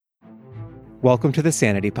Welcome to the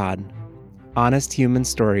Sanity Pod, honest human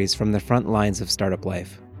stories from the front lines of startup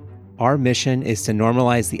life. Our mission is to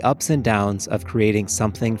normalize the ups and downs of creating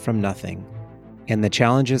something from nothing, and the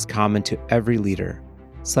challenges common to every leader,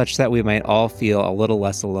 such that we might all feel a little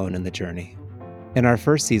less alone in the journey. In our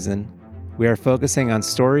first season, we are focusing on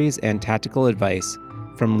stories and tactical advice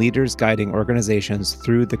from leaders guiding organizations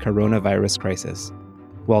through the coronavirus crisis.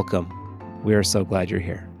 Welcome. We are so glad you're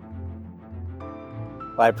here.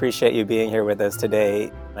 Well, I appreciate you being here with us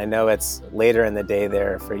today. I know it's later in the day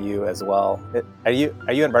there for you as well. Are you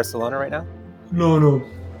in Barcelona right now? No.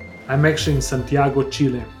 I'm actually in Santiago,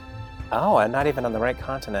 Chile. Oh, I'm not even on the right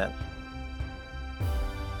continent.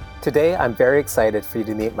 Today, I'm very excited for you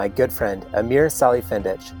to meet my good friend, Amir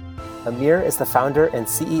Salihefendic. Amir is the founder and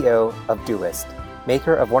CEO of Doist,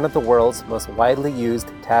 maker of one of the world's most widely used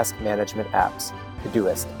task management apps,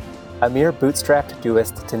 ToDoIst. Amir bootstrapped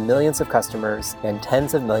Doist to millions of customers and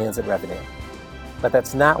tens of millions in revenue. But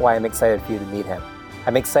that's not why I'm excited for you to meet him.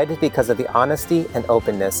 I'm excited because of the honesty and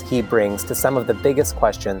openness he brings to some of the biggest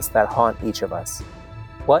questions that haunt each of us.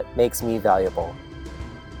 What makes me valuable?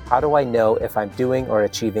 How do I know if I'm doing or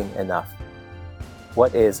achieving enough?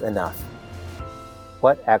 What is enough?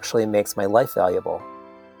 What actually makes my life valuable?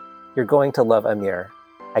 You're going to love Amir.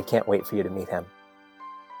 I can't wait for you to meet him.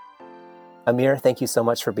 Amir, thank you so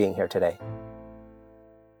much for being here today.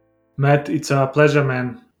 Matt, it's a pleasure,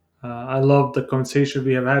 man. I love the conversation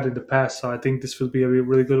we have had in the past, so I think this will be a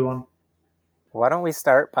really good one. Why don't we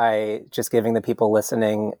start by just giving the people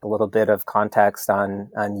listening a little bit of context on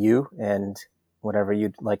you and whatever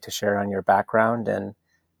you'd like to share on your background and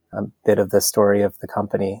a bit of the story of the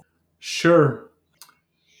company. Sure.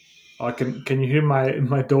 Can you hear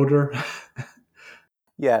my daughter?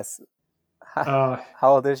 Yes. How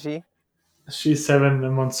old is she? She's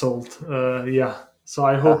 7 months old. Yeah. So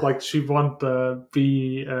I hope she won't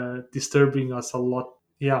be disturbing us a lot.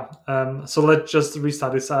 Yeah. So let's just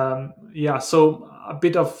restart this. So a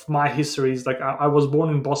bit of my history is I was born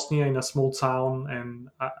in Bosnia in a small town, and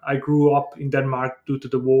I grew up in Denmark due to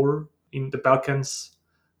the war in the Balkans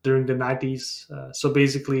during the 90s. So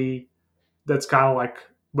basically, that's kind of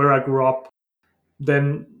where I grew up.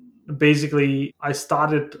 Then basically I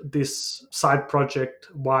started this side project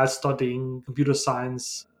while studying computer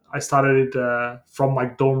science. I started it from my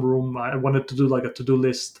dorm room. I wanted to do a to-do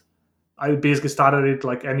list. I basically started it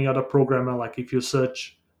like any other programmer. Like if you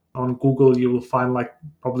search on Google, you will find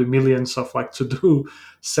probably millions of to-do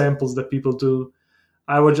samples that people do.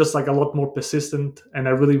 I was just a lot more persistent, and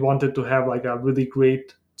I really wanted to have a really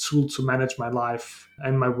great tool to manage my life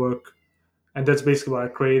and my work. And that's basically what I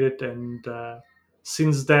created. And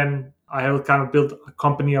since then, I have kind of built a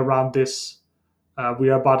company around this.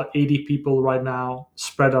 We are about 80 people right now,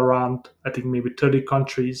 spread around, I think, maybe 30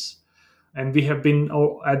 countries. And we have been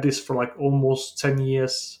at this for almost 10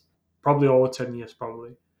 years, probably over 10 years,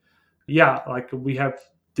 probably. Yeah, we have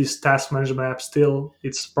this task management app still.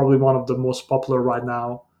 It's probably one of the most popular right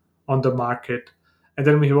now on the market. And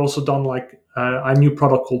then we have also done a new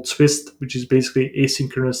product called Twist, which is basically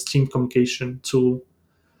asynchronous team communication tool.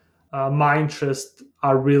 My interests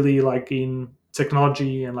are really in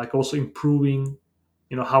technology and also improving,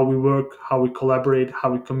 how we work, how we collaborate,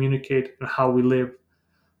 how we communicate, and how we live.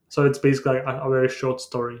 So it's basically a very short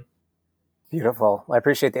story. Beautiful. I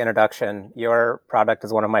appreciate the introduction. Your product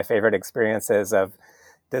is one of my favorite experiences of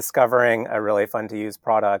discovering a really fun to use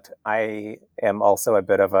product. I am also a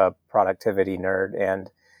bit of a productivity nerd, and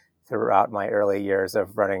throughout my early years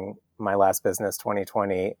of running my last business,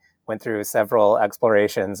 2020, went through several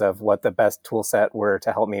explorations of what the best tool set were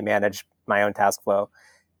to help me manage my own task flow,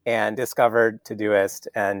 and discovered ToDoIst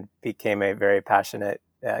and became a very passionate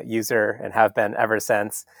user and have been ever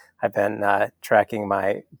since. I've been tracking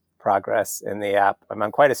my progress in the app. I'm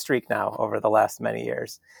on quite a streak now over the last many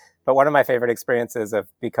years. But one of my favorite experiences of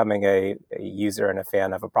becoming a user and a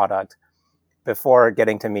fan of a product before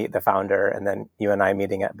getting to meet the founder, and then you and I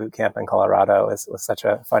meeting at boot camp in Colorado was such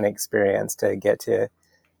a fun experience to get to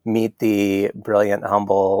meet the brilliant,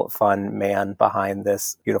 humble, fun man behind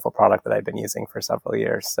this beautiful product that I've been using for several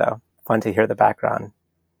years. So fun to hear the background.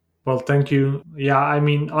 Well, thank you. Yeah, I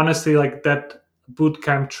mean, honestly, that boot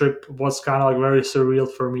camp trip was kind of very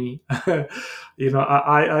surreal for me.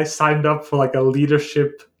 I signed up for a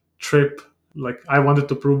leadership trip. I wanted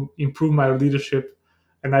to improve my leadership,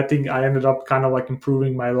 and I think I ended up kind of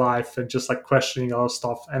improving my life and just questioning a lot of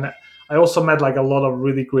stuff. And I also met a lot of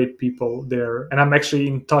really great people there, and I'm actually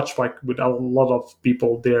in touch with a lot of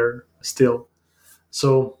people there still.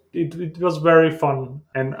 So it was very fun,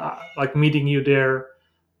 and meeting you there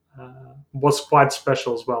was quite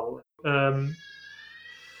special as well.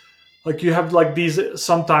 like you have like these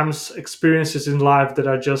sometimes experiences in life that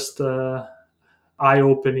are just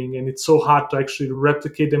eye-opening, and it's so hard to actually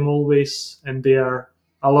replicate them always, and they are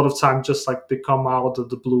a lot of time just like they come out of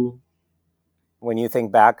the blue. When you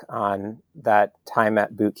think back on that time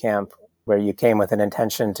at boot camp where you came with an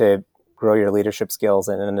intention to grow your leadership skills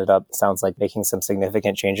and ended up, sounds like, making some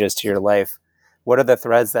significant changes to your life, what are the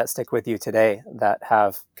threads that stick with you today that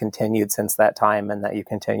have continued since that time and that you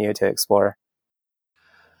continue to explore?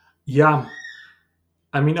 Yeah,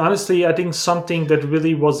 I mean, honestly, I think something that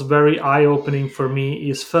really was very eye opening for me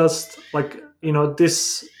is first, like,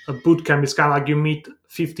 this boot camp is kind of like you meet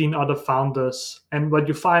 15 other founders. And what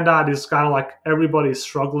you find out is kind of like everybody is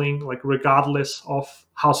struggling, like, regardless of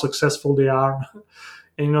how successful they are.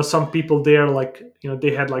 And, some people there, like,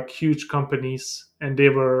 they had like huge companies and they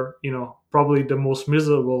were, probably the most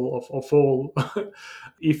miserable of all,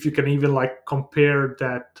 if you can even like compare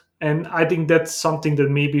that. And I think that's something that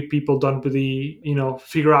maybe people don't really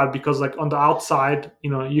figure out, because like on the outside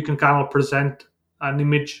you can kind of present an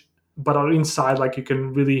image, but on inside like you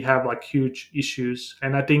can really have like huge issues.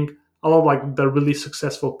 And I think a lot of like the really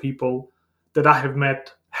successful people that I have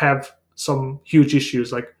met have some huge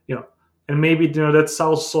issues, like and maybe that's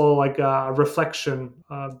also like a reflection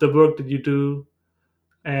of the work that you do,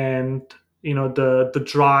 and the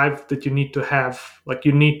drive that you need to have. Like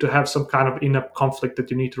you need to have some kind of inner conflict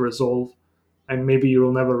that you need to resolve, and maybe you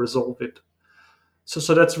will never resolve it.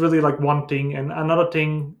 So that's really like one thing. And another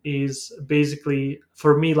thing is basically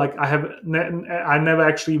for me, like I never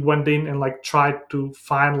actually went in and like tried to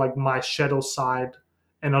find like my shadow side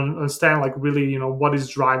and understand like really what is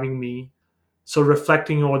driving me. So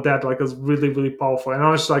reflecting on that like is really really powerful. And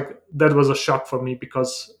honestly, like that was a shock for me,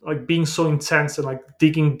 because like being so intense and like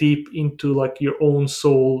digging deep into like your own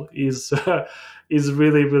soul is is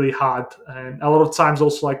really really hard. And a lot of times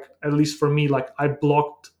also, like at least for me, like I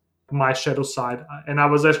blocked my shadow side, and I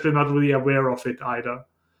was actually not really aware of it either.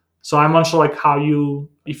 So I'm unsure like how you,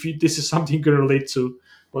 if you, this is something you can relate to.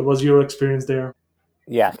 What was your experience there?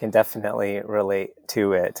 Yeah, I can definitely relate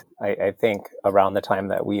to it. I think around the time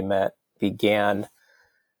that we met began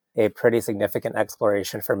a pretty significant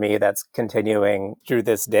exploration for me that's continuing through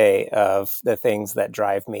this day of the things that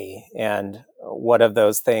drive me. And what of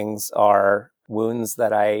those things are wounds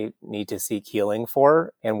that I need to seek healing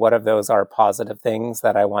for? And what of those are positive things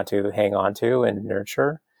that I want to hang on to and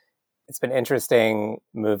nurture? It's been interesting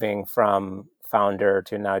moving from founder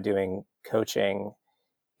to now doing coaching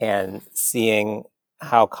and seeing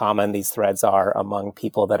how common these threads are among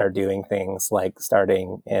people that are doing things like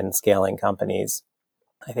starting and scaling companies.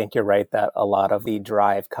 I think you're right that a lot of the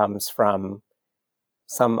drive comes from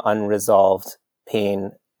some unresolved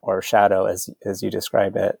pain or shadow, as you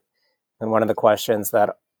describe it. And one of the questions that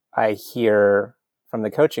I hear from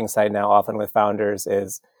the coaching side now, often with founders,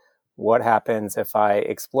 is what happens if I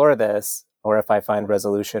explore this, or if I find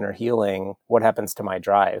resolution or healing? What happens to my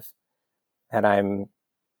drive? And I'm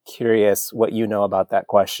curious what you know about that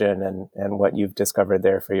question and what you've discovered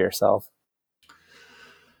there for yourself.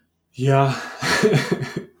 Yeah.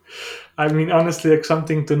 I mean, honestly, like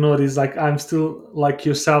something to note is like I'm still like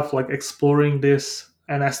yourself, like exploring this,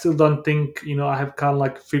 and I still don't think I have kind of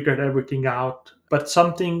like figured everything out. But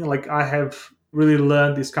something like I have really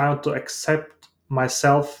learned is kind of to accept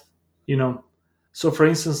myself. You know, so for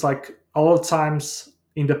instance, like a lot of times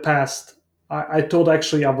in the past, I thought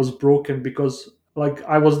actually I was broken because like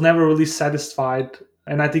I was never really satisfied,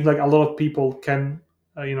 and I think like a lot of people can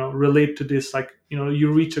relate to this. Like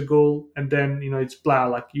you reach a goal and then it's blah,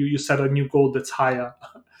 like you set a new goal that's higher.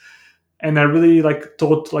 And I really like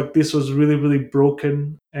thought like this was really really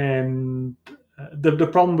broken. And the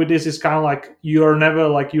problem with this is kind of like you're never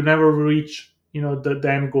like you never reach the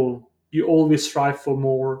end goal. You always strive for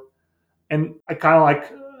more. And I kind of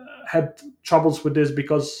like had troubles with this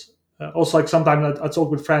because also like sometimes I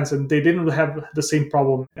talk with friends and they didn't have the same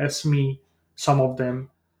problem as me, some of them.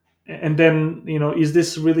 And then is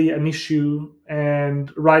this really an issue?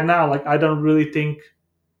 And right now like I don't really think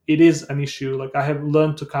it is an issue. Like I have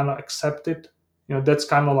learned to kind of accept it. That's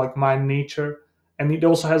kind of like my nature. And it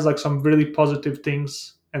also has like some really positive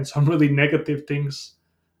things and some really negative things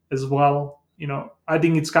as well. I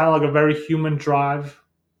think it's kind of like a very human drive.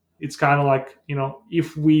 It's kind of like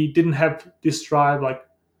if we didn't have this drive, like,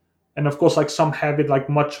 and of course like some have it like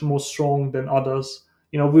much more strong than others,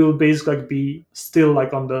 we will basically like be still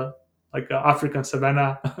like on the like African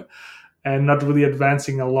savannah and not really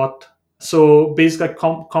advancing a lot. So basically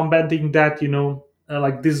like, combating that,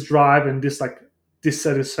 like this drive and this like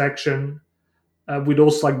dissatisfaction with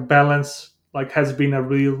also like balance, like has been a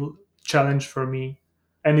real challenge for me.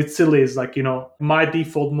 And it still is like my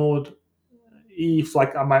default mode if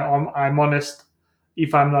like I'm honest,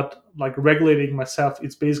 if I'm not like regulating myself,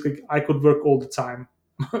 it's basically I could work all the time.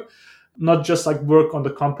 Not just like work on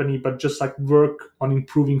the company, but just like work on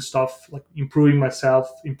improving stuff, like improving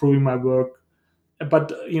myself, improving my work.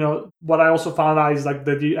 But what I also found out is like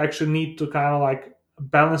that you actually need to kind of like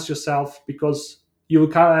balance yourself, because you will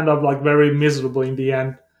kind of end up like very miserable in the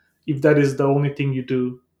end if that is the only thing you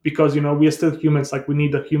do, because we are still humans, like we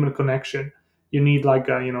need a human connection. You need like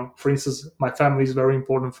for instance, my family is very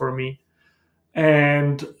important for me.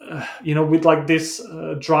 And with like this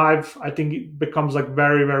drive, I think it becomes like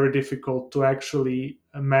very very difficult to actually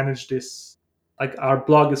manage this. Like our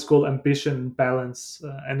blog is called Ambition and Balance,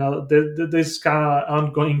 and this kind of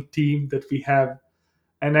ongoing theme that we have,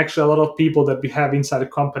 and actually a lot of people that we have inside the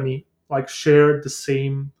company like share the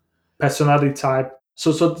same personality type.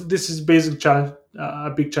 So this is basic challenge, a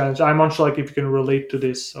big challenge. I'm not sure like if you can relate to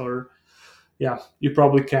this, or yeah, you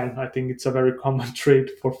probably can. I think it's a very common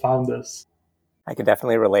trait for founders. I can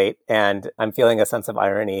definitely relate. And I'm feeling a sense of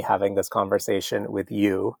irony having this conversation with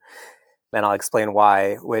you. And I'll explain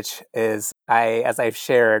why, which is as I've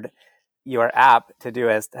shared, your app,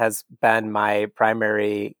 ToDoIst, has been my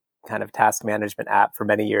primary kind of task management app for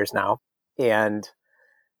many years now. And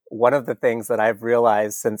one of the things that I've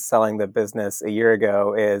realized since selling the business a year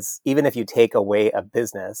ago is even if you take away a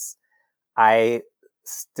business, I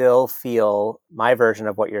still feel my version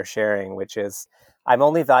of what you're sharing, which is I'm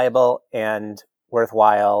only valuable and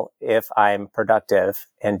worthwhile if I'm productive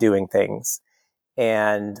and doing things.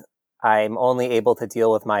 And I'm only able to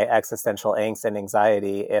deal with my existential angst and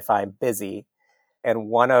anxiety if I'm busy. And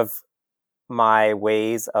one of my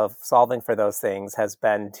ways of solving for those things has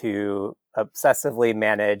been to obsessively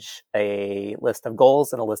manage a list of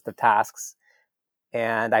goals and a list of tasks.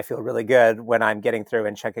 And I feel really good when I'm getting through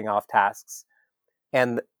and checking off tasks.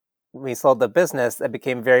 And we sold the business, it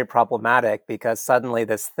became very problematic because suddenly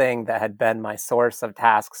this thing that had been my source of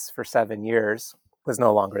tasks for 7 years was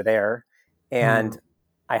no longer there. And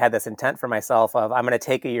I had this intent for myself of I'm going to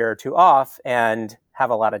take a year or two off and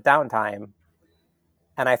have a lot of downtime.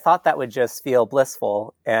 And I thought that would just feel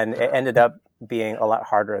blissful. And it ended up being a lot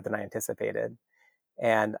harder than I anticipated.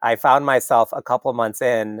 And I found myself a couple months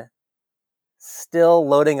in still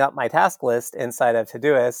loading up my task list inside of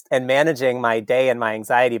ToDoIst and managing my day and my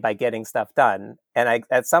anxiety by getting stuff done. And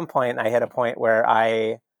at some point, I hit a point where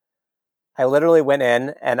I literally went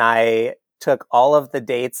in and I took all of the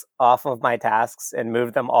dates off of my tasks and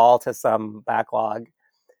moved them all to some backlog.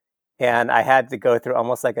 And I had to go through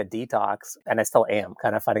almost like a detox, and I still am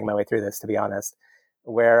kind of fighting my way through this, to be honest,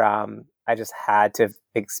 where I just had to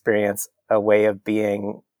experience a way of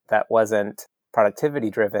being that wasn't productivity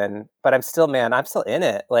driven, but I'm still in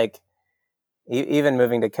it. Like even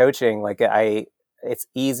moving to coaching, like it's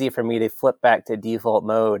easy for me to flip back to default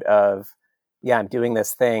mode of, yeah, I'm doing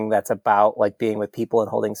this thing that's about like being with people and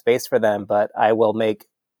holding space for them, but I will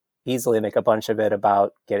easily make a bunch of it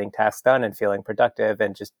about getting tasks done and feeling productive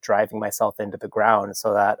and just driving myself into the ground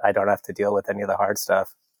so that I don't have to deal with any of the hard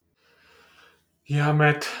stuff. Yeah,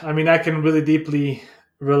 Matt. I mean, I can really deeply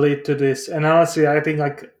relate to this. And honestly, I think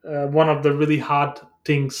like one of the really hard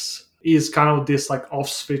things is kind of this like off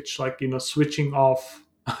switch, like, switching off,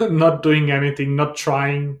 not doing anything, not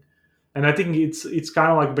trying. And I think it's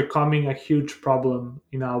kind of like becoming a huge problem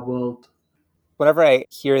in our world. Whenever I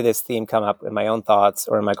hear this theme come up in my own thoughts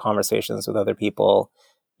or in my conversations with other people,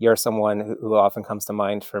 you're someone who often comes to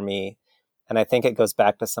mind for me. And I think it goes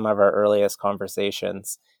back to some of our earliest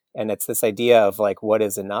conversations. And it's this idea of like, what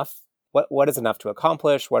is enough? What is enough to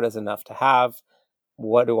accomplish? What is enough to have?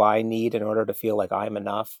 What do I need in order to feel like I'm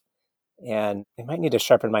enough? And I might need to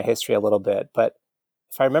sharpen my history a little bit. But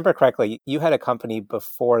if I remember correctly, you had a company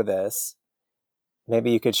before this.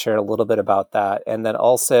 Maybe you could share a little bit about that. And then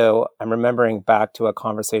also, I'm remembering back to a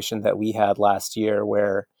conversation that we had last year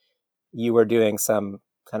where you were doing some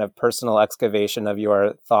kind of personal excavation of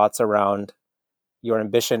your thoughts around your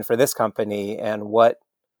ambition for this company and what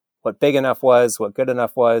big enough was, what good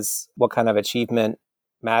enough was, what kind of achievement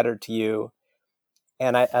mattered to you.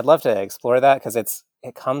 And I'd love to explore that because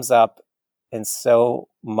it comes up in so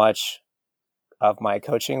much of my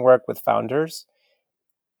coaching work with founders.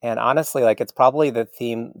 And honestly, like it's probably the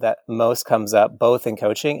theme that most comes up both in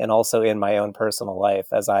coaching and also in my own personal life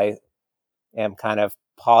as I am kind of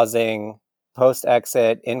pausing post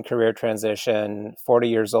exit in career transition, 40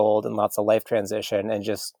 years old and lots of life transition, and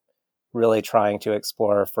just really trying to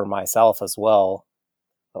explore for myself as well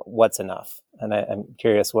what's enough. And I'm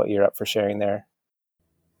curious what you're up for sharing there.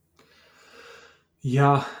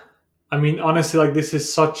 Yeah. I mean, honestly, like this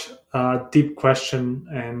is such a deep question.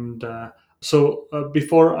 And so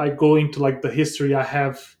before I go into like the history, I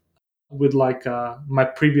have with like my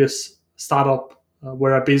previous startup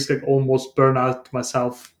where I basically almost burned out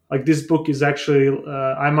myself. Like this book is actually,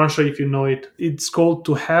 I'm not sure if you know it. It's called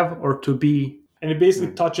To Have or To Be, and it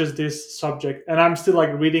basically touches this subject. And I'm still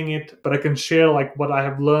like reading it, but I can share like what I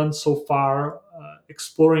have learned so far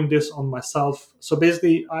exploring this on myself. So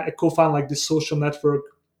basically, I co-found like this social network.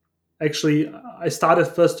 Actually, I started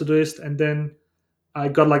first ToDoIst, and then I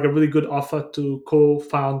got like a really good offer to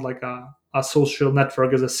co-found like a social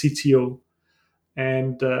network as a CTO,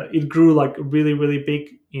 and it grew like really really big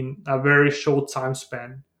in a very short time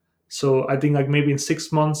span. So I think like maybe in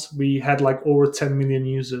 6 months we had like over 10 million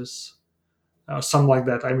users, something like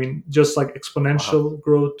that. I mean, just like Wow. exponential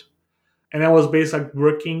growth. And I was basically like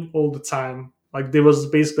working all the time. Like there was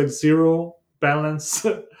basically like zero balance.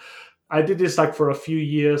 I did this like for a few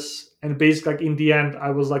years, and basically like in the end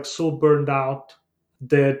I was like so burned out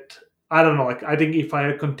that I don't know. Like I think if I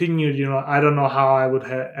had continued, I don't know how I would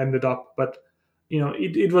have ended up. But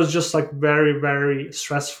it was just like very very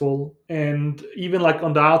stressful. And even like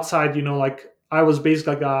on the outside, like I was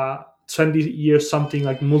basically like a 20 years something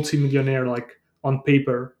like multimillionaire, like on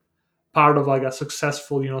paper, part of like a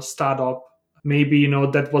successful startup. Maybe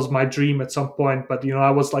that was my dream at some point, but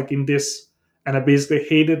I was like in this, and I basically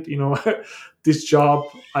hated this job.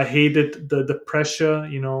 I hated the pressure,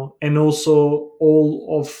 and also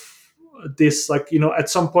all of this, like at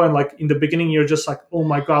some point, like in the beginning you're just like, oh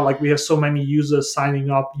my god, like we have so many users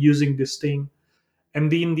signing up using this thing.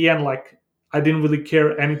 And in the end, like I didn't really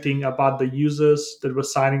care anything about the users that were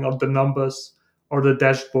signing up, the numbers or the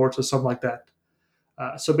dashboards or something like that.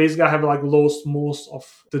 So basically, I have like lost most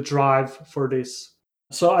of the drive for this.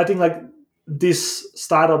 So I think like this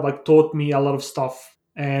startup like taught me a lot of stuff,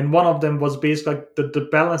 and one of them was basically like the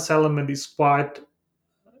balance element is quite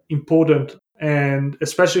important, and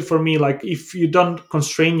especially for me, like if you don't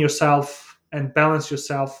constrain yourself and balance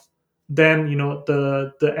yourself, then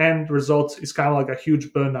the end result is kind of like a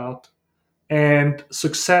huge burnout. And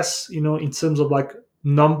success, in terms of like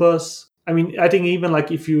numbers, I mean, I think even like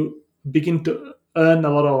if you begin to earn a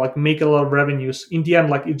lot of like make a lot of revenues, in the end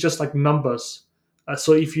like it's just like numbers.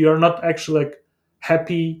 So if you are not actually like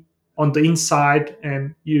happy on the inside,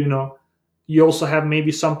 and you also have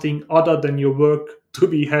maybe something other than your work to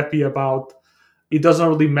be happy about, it doesn't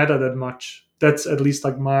really matter that much. That's at least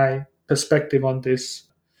like my perspective on this.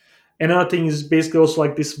 Another thing is basically also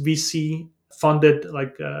like this VC funded,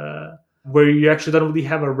 like where you actually don't really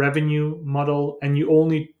have a revenue model and you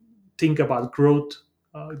only think about growth.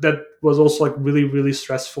 That was also like really really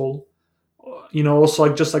stressful. Also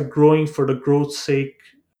like just like growing for the growth's sake,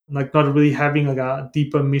 like not really having like a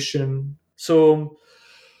deeper mission. So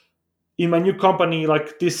in my new company,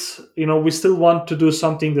 like this, we still want to do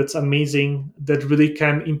something that's amazing, that really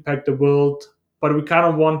can impact the world, but we kind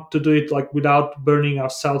of want to do it like without burning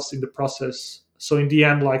ourselves in the process. So in the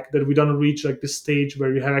end, like that we don't reach like this stage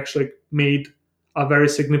where you have actually like, made a very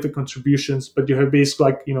significant contributions, but you have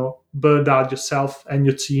basically like burned out yourself and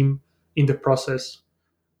your team in the process.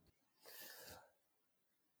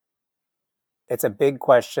 It's a big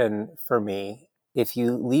question for me. If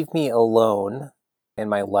you leave me alone in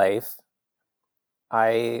my life,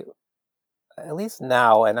 I, at least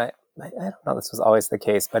now, and I don't know this was always the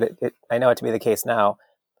case, but I know it to be the case now.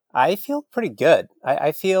 I feel pretty good.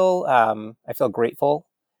 I feel grateful.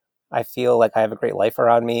 I feel like I have a great life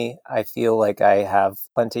around me. I feel like I have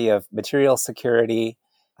plenty of material security.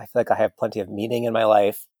 I feel like I have plenty of meaning in my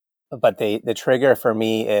life. But the trigger for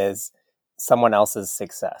me is someone else's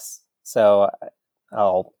success. So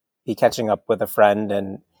I'll be catching up with a friend,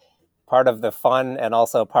 and part of the fun, and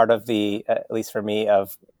also part of the, at least for me,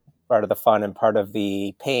 of part of the fun and part of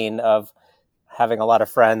the pain of having a lot of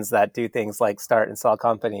friends that do things like start and sell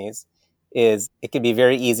companies, is it can be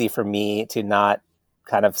very easy for me to not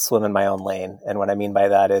kind of swim in my own lane. And what I mean by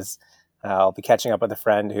that is I'll be catching up with a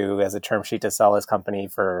friend who has a term sheet to sell his company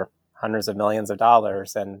for hundreds of millions of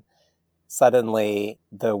dollars, and suddenly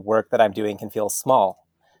the work that I'm doing can feel small,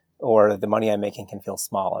 or the money I'm making can feel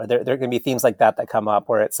small. Or there can be themes like that that come up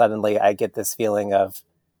where it suddenly I get this feeling of,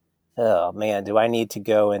 oh man, do I need to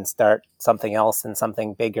go and start something else and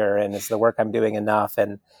something bigger? And is the work I'm doing enough?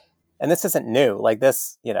 And this isn't new. Like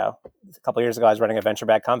this, a couple of years ago, I was running a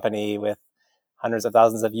venture-backed company with hundreds of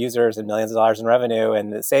thousands of users and millions of dollars in revenue,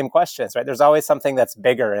 and the same questions, right? There's always something that's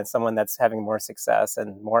bigger and someone that's having more success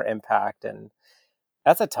and more impact. And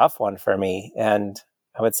that's a tough one for me. And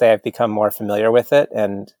I would say I've become more familiar with it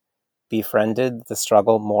and befriended the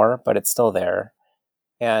struggle more, but it's still there.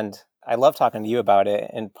 And I love talking to you about it,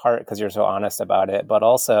 in part because you're so honest about it, but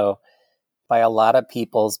also by a lot of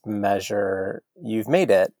people's measure, you've made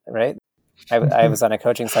it, right? I was on a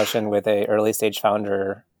coaching session with a early stage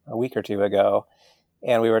founder a week or two ago,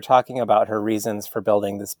 and we were talking about her reasons for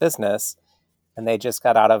building this business. And they just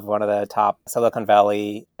got out of one of the top Silicon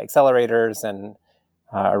Valley accelerators and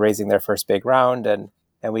are raising their first big round. And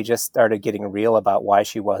we just started getting real about why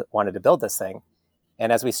she wanted to build this thing.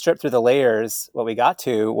 And as we stripped through the layers, what we got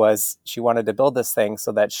to was she wanted to build this thing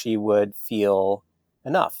so that she would feel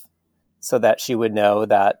enough, so that she would know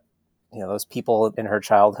that, those people in her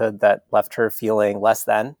childhood that left her feeling less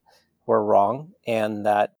than were wrong. And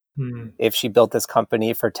that if she built this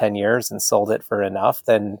company for 10 years and sold it for enough,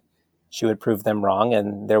 then she would prove them wrong.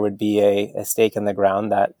 And there would be a stake in the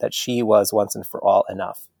ground that she was once and for all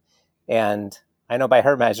enough. And I know by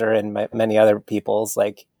her measure and many other people's,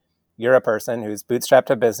 like, you're a person who's bootstrapped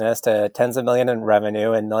a business to tens of millions in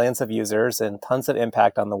revenue and millions of users and tons of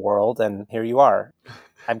impact on the world. And here you are.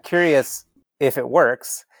 I'm curious if it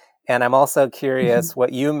works. And I'm also curious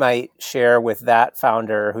what you might share with that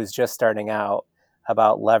founder who's just starting out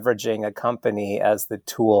about leveraging a company as the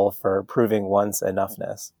tool for proving one's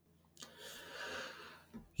enoughness.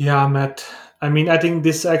 Yeah, Matt. I mean, I think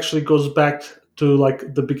this actually goes back to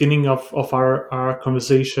like the beginning of our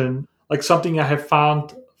conversation. Like something I have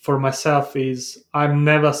found for myself is I'm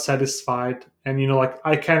never satisfied. And, like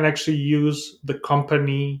I can actually use the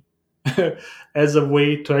company as a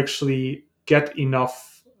way to actually get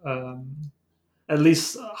enough, at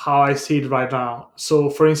least how I see it right now. So,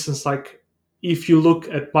 for instance, like if you look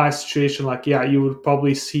at my situation, like, yeah, you would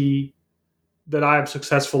probably see that I am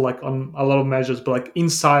successful like on a lot of measures, but like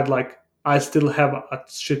inside, like I still have a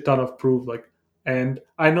shit ton of proof. Like, and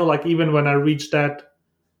I know like even when I reach that,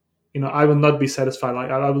 I will not be satisfied.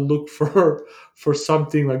 Like I will look for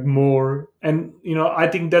something like more. And I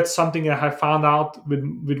think that's something I have found out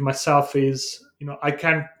with myself is I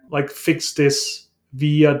can like fix this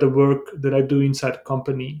via the work that I do inside the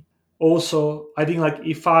company. Also, I think like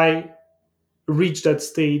if I reach that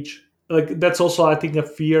stage, like that's also I think a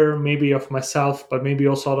fear maybe of myself, but maybe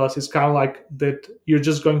also others. It's kind of like that you're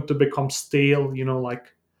just going to become stale,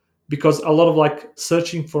 like because a lot of like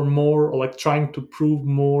searching for more or like trying to prove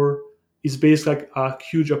more is basically like a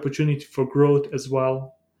huge opportunity for growth as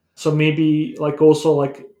well. So maybe like also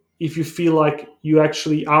like if you feel like you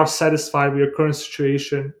actually are satisfied with your current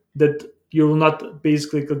situation, that you will not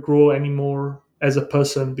basically grow anymore as a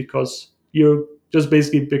person because you're just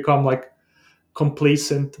basically become like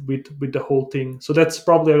complacent with the whole thing. So that's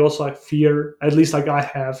probably also a fear, at least like I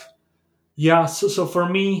have. Yeah, so for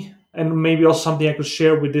me, and maybe also something I could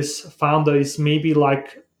share with this founder is maybe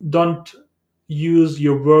like don't use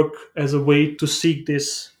your work as a way to seek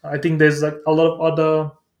this. I think there's like a lot of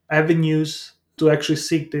other avenues to actually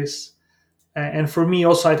seek this. And for me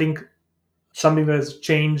also, I think something that has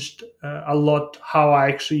changed a lot how I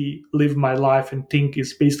actually live my life and think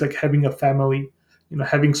is basically like having a family,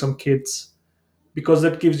 having some kids, because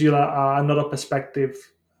that gives you another perspective.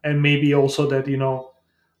 And maybe also that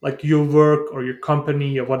like your work or your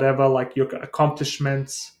company or whatever, like your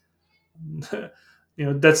accomplishments,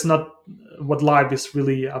 that's not what life is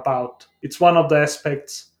really about. It's one of the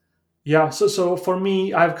aspects. Yeah, so for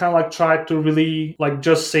me, I've kind of like tried to really like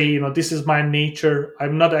just say, this is my nature.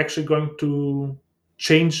 I'm not actually going to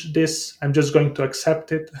change this. I'm just going to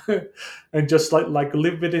accept it and just like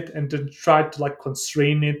live with it and then try to like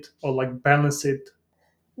constrain it or like balance it.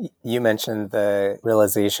 You mentioned the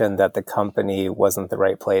realization that the company wasn't the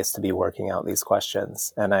right place to be working out these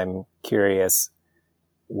questions. And I'm curious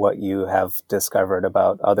what you have discovered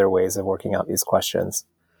about other ways of working out these questions.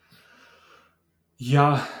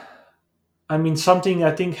 Yeah, I mean, something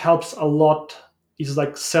I think helps a lot is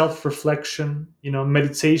like self-reflection,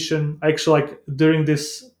 meditation. Actually, like during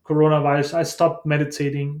this coronavirus, I stopped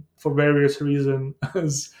meditating for various reasons,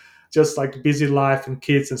 just like busy life and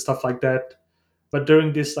kids and stuff like that. But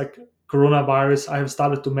during this like coronavirus, I have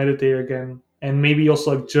started to meditate again. And maybe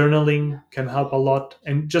also like journaling can help a lot.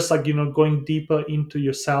 And just like, going deeper into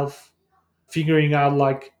yourself, figuring out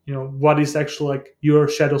like what is actually like your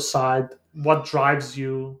shadow side, what drives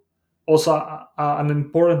you. Also an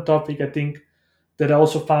important topic I think that I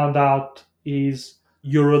also found out is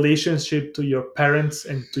your relationship to your parents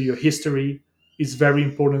and to your history is very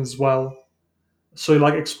important as well. So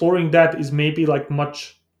like exploring that is maybe like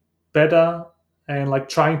much better, and like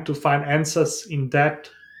trying to find answers in that,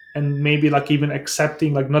 and maybe like even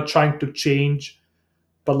accepting, like not trying to change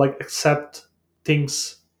but like accept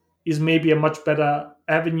things is maybe a much better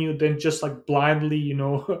avenue than just like blindly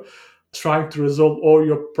trying to resolve all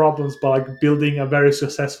your problems by like building a very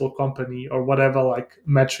successful company or whatever like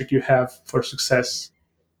metric you have for success.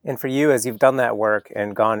 And for you, as you've done that work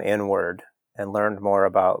and gone inward and learned more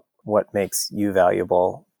about what makes you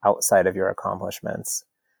valuable outside of your accomplishments,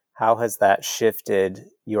 how has that shifted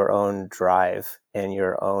your own drive and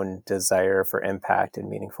your own desire for impact and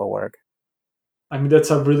meaningful work? I mean,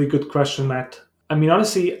 that's a really good question, Matt. I mean,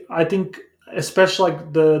 honestly, I think especially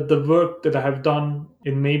like the work that I have done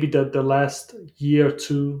in maybe the last year or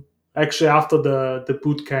two, actually after the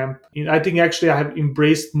boot camp, I think actually I have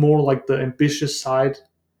embraced more like the ambitious side.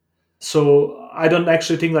 So I don't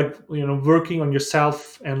actually think like, working on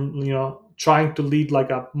yourself and, trying to lead like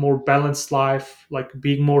a more balanced life, like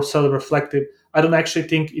being more self-reflective. I don't actually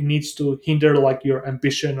think it needs to hinder like your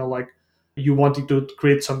ambition or like you wanting to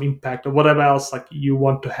create some impact or whatever else like you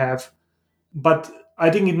want to have. But I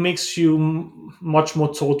think it makes you much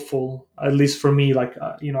more thoughtful, at least for me. Like,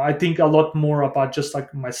 I think a lot more about just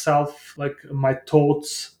like myself, like my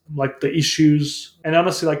thoughts, like the issues. And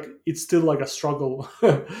honestly, like it's still like a struggle.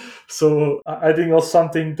 So I think also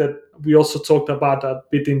something that we also talked about a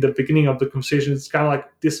bit in the beginning of the conversation. It's kind of like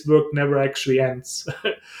this work never actually ends.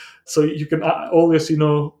 So you can always,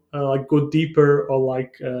 like go deeper, or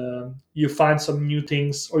like you find some new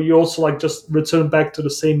things, or you also like just return back to the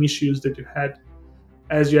same issues that you had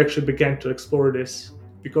as you actually began to explore this,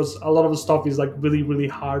 because a lot of the stuff is like really, really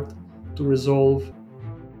hard to resolve.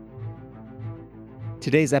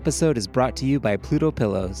 Today's episode is brought to you by Pluto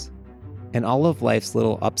Pillows. In all of life's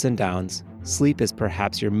little ups and downs, sleep is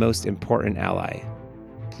perhaps your most important ally.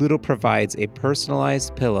 Pluto provides a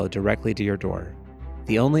personalized pillow directly to your door.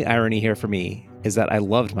 The only irony here for me is that I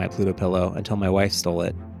loved my Pluto pillow until my wife stole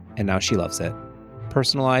it, and now she loves it.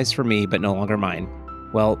 Personalized for me, but no longer mine.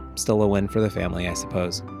 Well, still a win for the family, I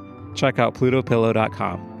suppose. Check out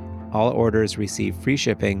plutopillow.com. All orders receive free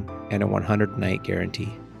shipping and a 100-night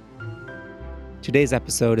guarantee. Today's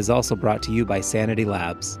episode is also brought to you by Sanity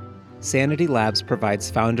Labs. Sanity Labs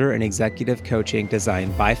provides founder and executive coaching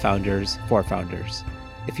designed by founders for founders.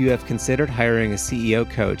 If you have considered hiring a CEO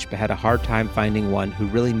coach but had a hard time finding one who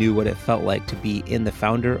really knew what it felt like to be in the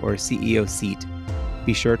founder or CEO seat,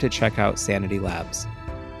 be sure to check out Sanity Labs.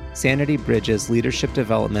 Sanity bridges leadership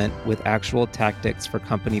development with actual tactics for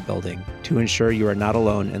company building to ensure you are not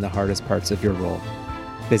alone in the hardest parts of your role.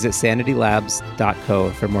 Visit sanitylabs.co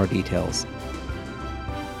for more details.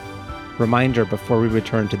 Reminder before we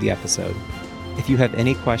return to the episode: if you have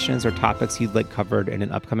any questions or topics you'd like covered in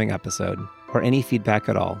an upcoming episode, or any feedback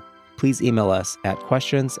at all, please email us at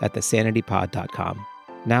questions@thesanitypod.com.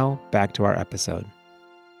 Now, back to our episode.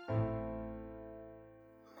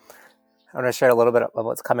 I want to share a little bit of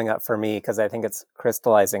what's coming up for me, because I think it's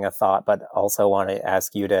crystallizing a thought, but also want to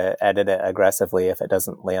ask you to edit it aggressively if it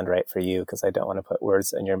doesn't land right for you, because I don't want to put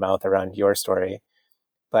words in your mouth around your story.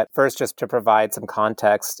 But first, just to provide some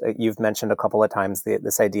context, you've mentioned a couple of times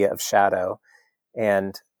this idea of shadow.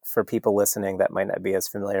 And for people listening that might not be as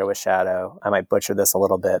familiar with shadow, I might butcher this a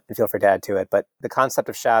little bit, and feel free to add to it. But the concept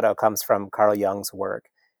of shadow comes from Carl Jung's work.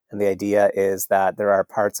 And the idea is that there are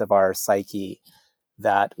parts of our psyche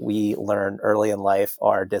that we learn early in life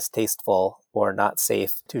are distasteful or not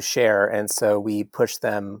safe to share. And so we push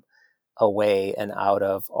them away and out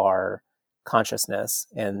of our consciousness,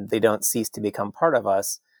 and they don't cease to become part of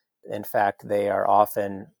us. In fact, they are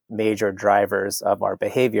often major drivers of our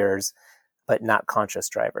behaviors, but not conscious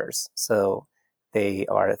drivers. So they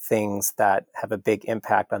are things that have a big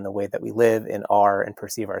impact on the way that we live and are and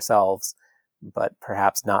perceive ourselves, but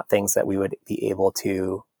perhaps not things that we would be able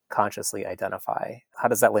to consciously identify. How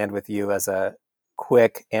does that land with you as a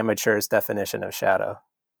quick amateur's definition of shadow?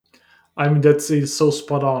 I mean, that's is so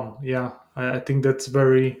spot on. Yeah, I think that's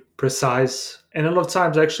very precise. And a lot of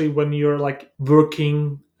times, actually, when you're like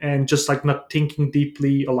working and just like not thinking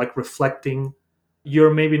deeply or like reflecting,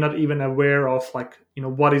 you're maybe not even aware of like,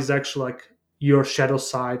 what is actually like your shadow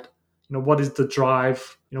side. What is the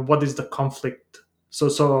drive? What is the conflict?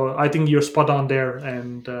 So I think you're spot on there.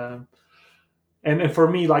 And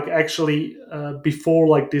for me, like actually, before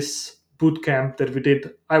like this boot camp that we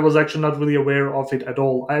did, I was actually not really aware of it at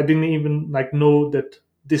all. I didn't even like know that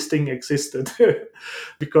this thing existed.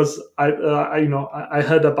 Because I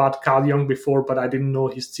heard about Carl Jung before, but I didn't know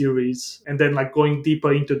his theories. And then like going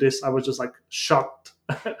deeper into this, I was just like shocked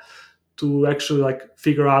to actually like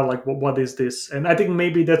figure out like what is this. And I think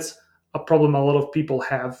maybe that's a problem a lot of people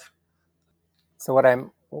have. So what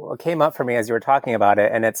came up for me as you were talking about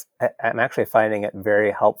it, and I'm actually finding it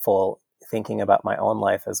very helpful thinking about my own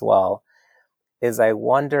life as well, is I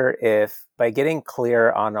wonder if by getting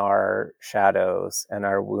clear on our shadows and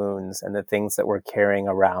our wounds and the things that we're carrying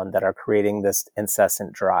around that are creating this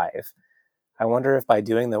incessant drive, I wonder if by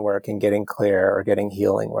doing the work and getting clear or getting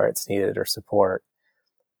healing where it's needed or support,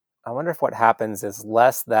 I wonder if what happens is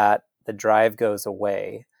less that the drive goes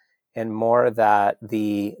away and more that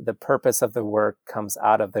the purpose of the work comes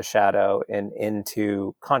out of the shadow and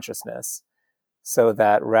into consciousness, so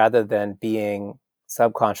that rather than being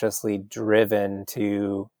subconsciously driven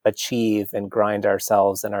to achieve and grind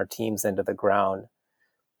ourselves and our teams into the ground,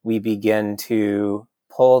 we begin to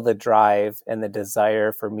pull the drive and the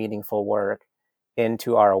desire for meaningful work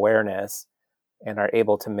into our awareness and are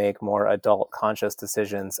able to make more adult conscious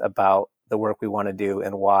decisions about the work we want to do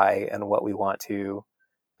and why and what we want to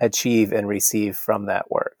achieve and receive from that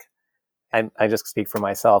work. I just speak for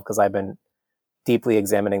myself because I've been deeply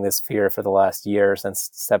examining this fear for the last year since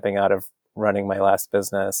stepping out of running my last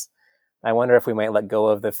business. I wonder if we might let go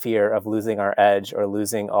of the fear of losing our edge or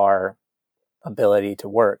losing our ability to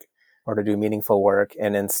work or to do meaningful work,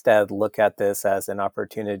 and instead look at this as an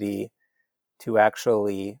opportunity to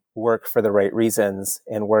actually work for the right reasons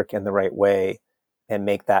and work in the right way and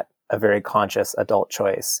make that a very conscious adult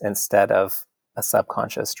choice instead of a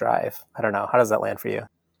subconscious drive. I don't know. How does that land for you?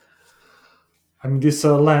 I mean, this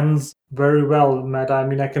lands very well, Matt. I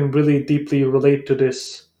mean, I can really deeply relate to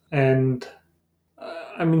this. And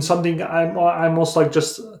I mean, something I'm also like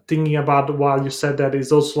just thinking about while you said that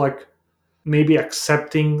is also like maybe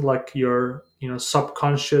accepting like your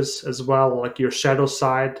subconscious as well, like your shadow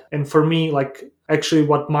side. And for me, like actually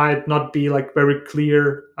what might not be like very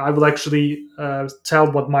clear, I will actually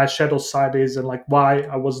tell what my shadow side is and like why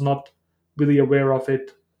I was not really aware of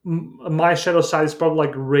it. My shadow side is probably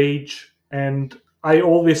like rage, and I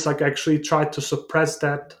always like actually try to suppress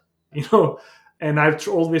that, you know and I've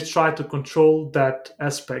always tried to control that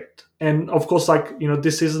aspect. And of course, like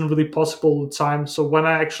this isn't really possible all the time. So when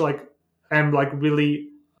I actually like am like really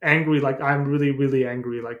angry, like I'm really really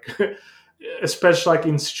angry, like especially like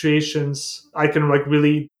in situations I can like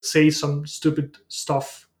really say some stupid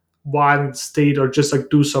stuff while in state, or just like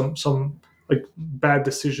do some like bad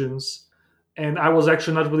decisions. And I was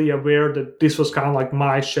actually not really aware that this was kind of like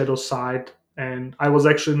my shadow side, and I was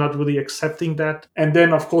actually not really accepting that. And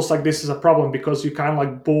then of course, like this is a problem because you kind of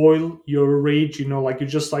like boil your rage, like you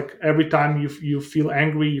just like every time you feel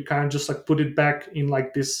angry, you kind of just like put it back in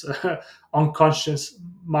like this unconscious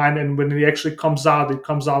mind, and when it actually comes out, it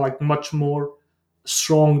comes out like much more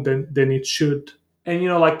strong than it should. And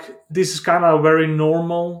like this is kind of very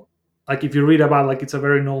normal. Like if you read about, like, it's a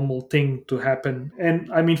very normal thing to happen.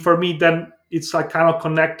 And I mean, for me, then it's like kind of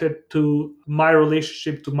connected to my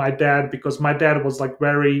relationship to my dad, because my dad was like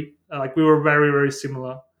very like we were very very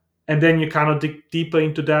similar. And then you kind of dig deeper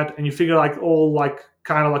into that, and you figure like all like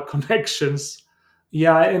kind of like connections.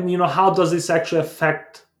 Yeah. And how does this actually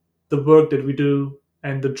affect the work that we do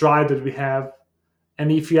and the drive that we have?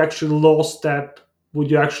 And if you actually lost that,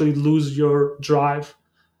 would you actually lose your drive?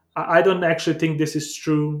 I don't actually think this is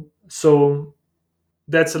true. So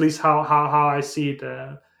that's at least how I see it.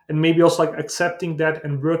 And maybe also like accepting that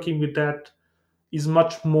and working with that is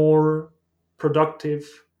much more productive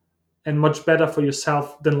and much better for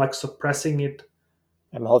yourself than like suppressing it.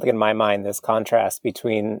 I'm holding in my mind this contrast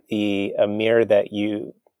between the Amir that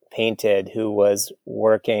you painted, who was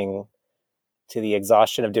working to the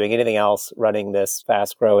exhaustion of doing anything else, running this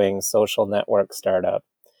fast-growing social network startup,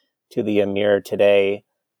 to the Amir today,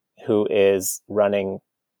 who is running,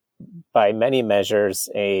 by many measures,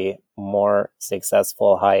 a more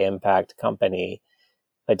successful, high-impact company,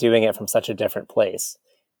 but doing it from such a different place.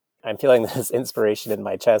 I'm feeling this inspiration in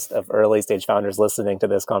my chest of early stage founders listening to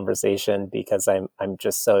this conversation, because I'm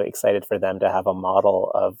just so excited for them to have a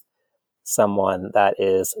model of someone that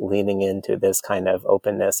is leaning into this kind of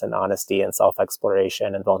openness and honesty and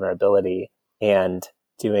self-exploration and vulnerability, and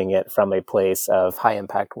doing it from a place of high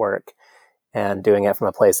impact work, and doing it from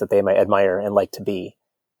a place that they might admire and like to be.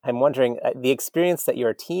 I'm wondering, the experience that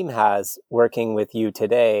your team has working with you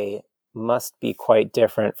today must be quite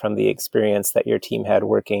different from the experience that your team had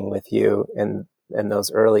working with you in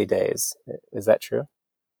those early days. Is that true?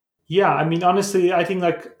 Yeah, I mean, honestly, I think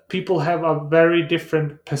like people have a very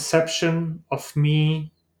different perception of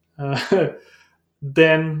me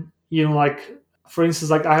than like, for instance,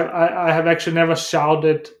 like I have actually never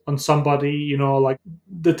shouted on somebody. Like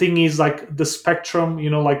the thing is like the spectrum,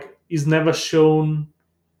 like is never shown,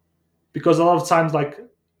 because a lot of times, like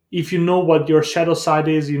if you know what your shadow side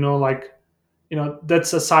is, like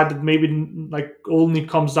that's a side that maybe like only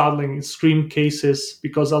comes out like in extreme cases,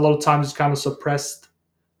 because a lot of times it's kind of suppressed.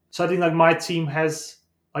 So I think like my team has,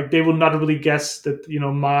 like, they would not really guess that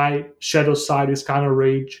my shadow side is kind of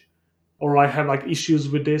rage, or I have like issues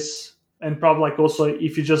with this. And probably like also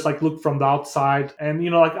if you just like look from the outside, and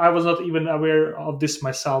like I was not even aware of this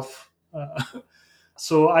myself.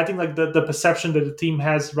 So I think like the perception that the team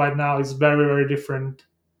has right now is very very different.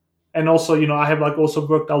 And also I have like also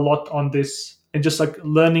worked a lot on this and just like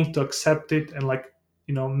learning to accept it and like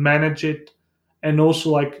manage it, and also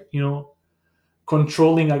like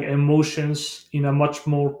controlling like emotions in a much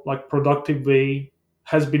more like productive way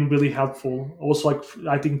has been really helpful. Also, like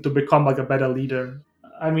I think to become like a better leader.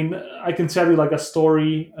 I mean, I can tell you like a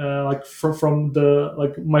story, like from the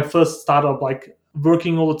like my first startup, like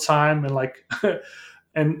working all the time and like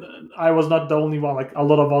and I was not the only one. Like a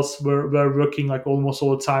lot of us were working like almost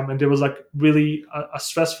all the time, and there was like really a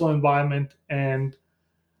stressful environment. And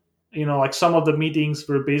like some of the meetings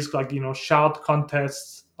were basically like shout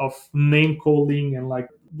contests of name calling, and like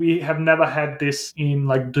we have never had this in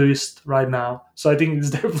like Doist right now. So I think it's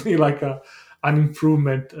definitely like an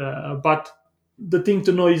improvement. But the thing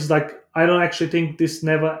to know is like I don't actually think this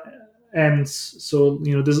never ends. So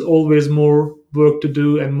there's always more work to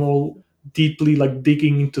do and more deeply like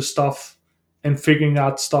digging into stuff and figuring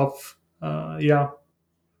out stuff. Yeah.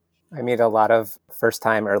 I meet a lot of first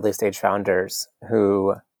time early stage founders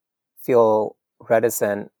who feel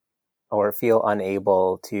reticent or feel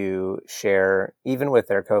unable to share, even with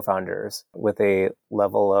their co founders, with a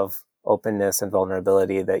level of openness and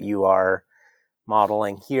vulnerability that you are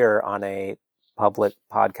modeling here on a public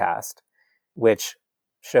podcast, which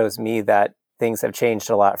shows me that things have changed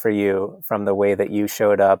a lot for you from the way that you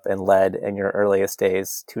showed up and led in your earliest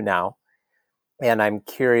days to now. And I'm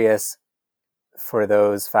curious for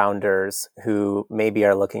those founders who maybe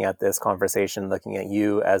are looking at this conversation, looking at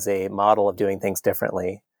you as a model of doing things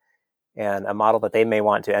differently and a model that they may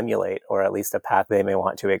want to emulate, or at least a path they may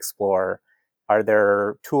want to explore. Are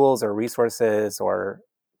there tools or resources or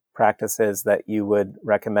practices that you would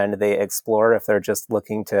recommend they explore if they're just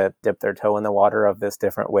looking to dip their toe in the water of this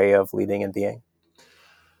different way of leading and being?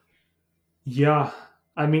 Yeah.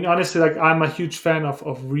 I mean, honestly, like I'm a huge fan of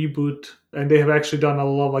Reboot, and they have actually done a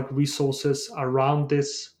lot of like resources around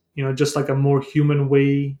this, just like a more human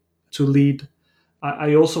way to lead.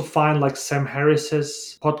 I also find like Sam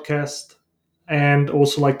Harris's podcast and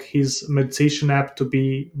also like his meditation app to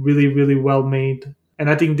be really, really well made. And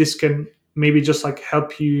I think this can maybe just like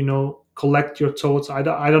help you, collect your thoughts. I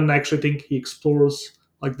don't actually think he explores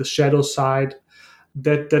like the shadow side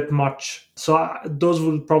that much. So those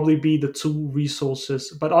will probably be the two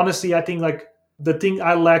resources. But honestly, I think like the thing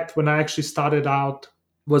I lacked when I actually started out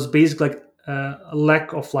was basically like a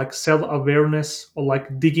lack of like self-awareness, or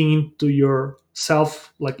like digging into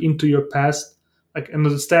yourself, like into your past, like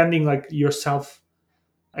understanding like yourself.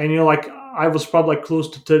 And like I was probably like close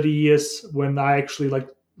to 30 years when I actually like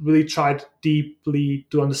really tried deeply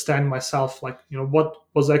to understand myself, like what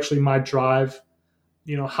was actually my drive,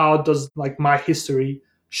 how does like my history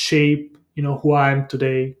shape who I am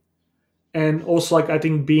today. And also like I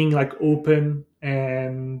think being like open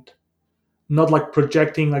and not like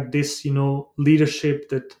projecting like this leadership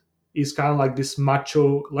that is kind of like this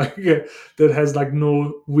macho like that has like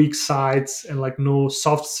no weak sides and like no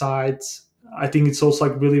soft sides. I think it's also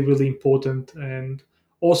like really, really important. And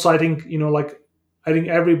also I think like I think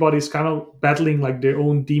everybody's kind of battling like their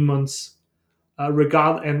own demons,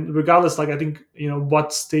 regardless, like I think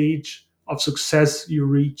what stage of success you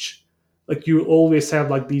reach, like you always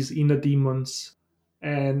have like these inner demons.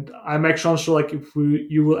 And I'm actually not sure like if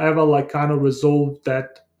you will ever like kind of resolve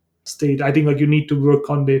that state. I think like you need to work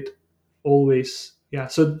on it always. Yeah,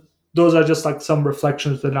 so those are just like some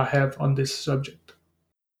reflections that I have on this subject.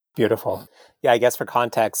 Beautiful. Yeah, I guess for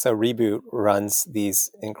context, so Reboot runs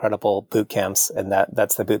these incredible boot camps, and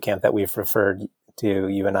that's the boot camp that we've referred to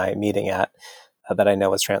you and I meeting at, that I know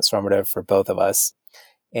was transformative for both of us.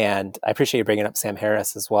 And I appreciate you bringing up Sam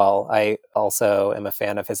Harris as well. I also am a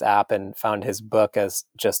fan of his app and found his book as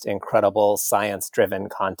just incredible science-driven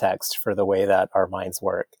context for the way that our minds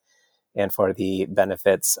work and for the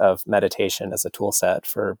benefits of meditation as a tool set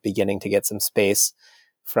for beginning to get some space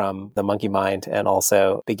from the monkey mind, and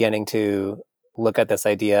also beginning to look at this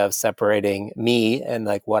idea of separating me and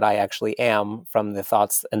like what I actually am from the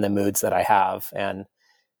thoughts and the moods that I have. And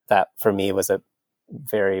that for me was a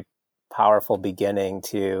very powerful beginning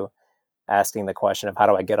to asking the question of how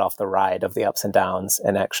do I get off the ride of the ups and downs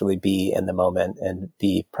and actually be in the moment and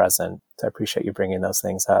be present. So I appreciate you bringing those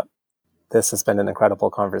things up. This has been an incredible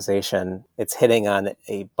conversation. It's hitting on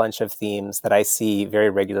a bunch of themes that I see very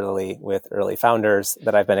regularly with early founders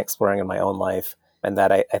that I've been exploring in my own life, and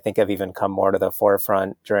that I think have even come more to the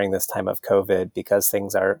forefront during this time of COVID because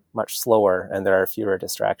things are much slower and there are fewer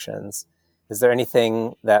distractions. Is there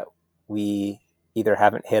anything that we either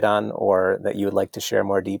haven't hit on or that you would like to share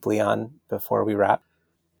more deeply on before we wrap?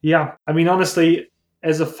 Yeah, I mean, honestly,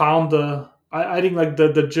 as a founder, I think like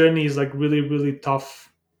the journey is like really, really tough.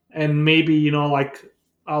 And maybe like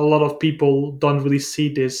a lot of people don't really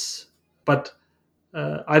see this, but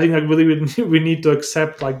I think like really we need to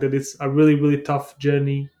accept like that it's a really really tough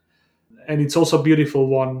journey, and it's also a beautiful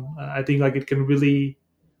one. I think like it can really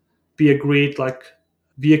be a great like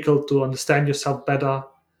vehicle to understand yourself better,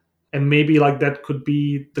 and maybe like that could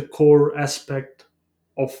be the core aspect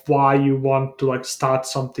of why you want to like start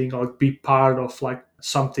something or like, be part of like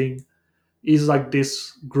something, is like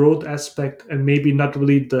this growth aspect, and maybe not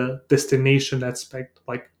really the destination aspect,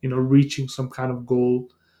 like reaching some kind of goal,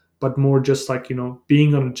 but more just like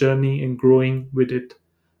being on a journey and growing with it,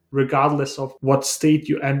 regardless of what state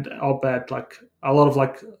you end up at. Like a lot of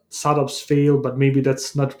like startups fail, but maybe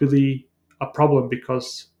that's not really a problem,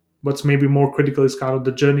 because what's maybe more critical is kind of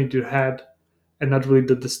the journey you had and not really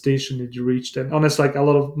the destination that you reached. And honestly, like a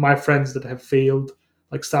lot of my friends that have failed,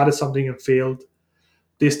 like started something and failed,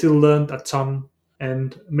 they still learned a ton,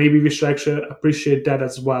 and maybe we should actually appreciate that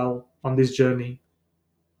as well on this journey.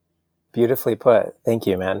 Beautifully put. Thank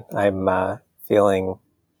you, man. I'm feeling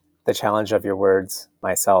the challenge of your words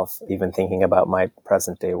myself, even thinking about my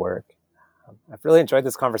present day work. I've really enjoyed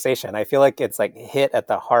this conversation. I feel like it's like hit at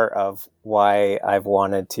the heart of why I've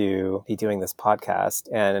wanted to be doing this podcast.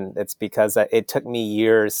 And it's because it took me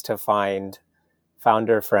years to find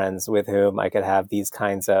founder friends with whom I could have these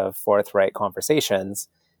kinds of forthright conversations.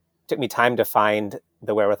 It took me time to find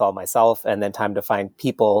the wherewithal myself, and then time to find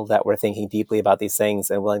people that were thinking deeply about these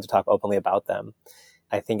things and willing to talk openly about them.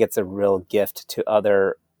 I think it's a real gift to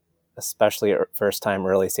other, especially first-time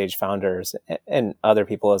early-stage founders and other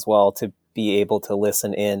people as well, to be able to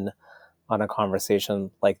listen in on a conversation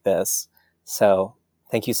like this. So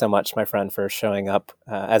thank you so much, my friend, for showing up,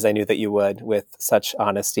 as I knew that you would, with such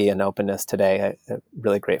honesty and openness today. I'm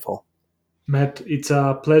really grateful. Matt, it's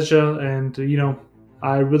a pleasure, and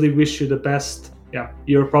I really wish you the best. Yeah,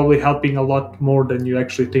 you're probably helping a lot more than you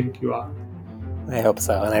actually think you are. I hope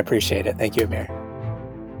so, and I appreciate it. Thank you, Amir.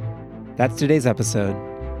 That's today's episode.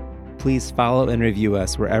 Please follow and review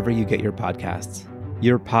us wherever you get your podcasts.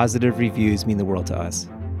 Your positive reviews mean the world to us.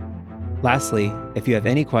 Lastly, if you have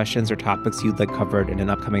any questions or topics you'd like covered in an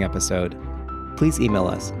upcoming episode, please email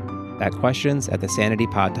us at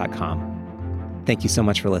questions@thesanitypod.com. Thank you so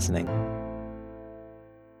much for listening.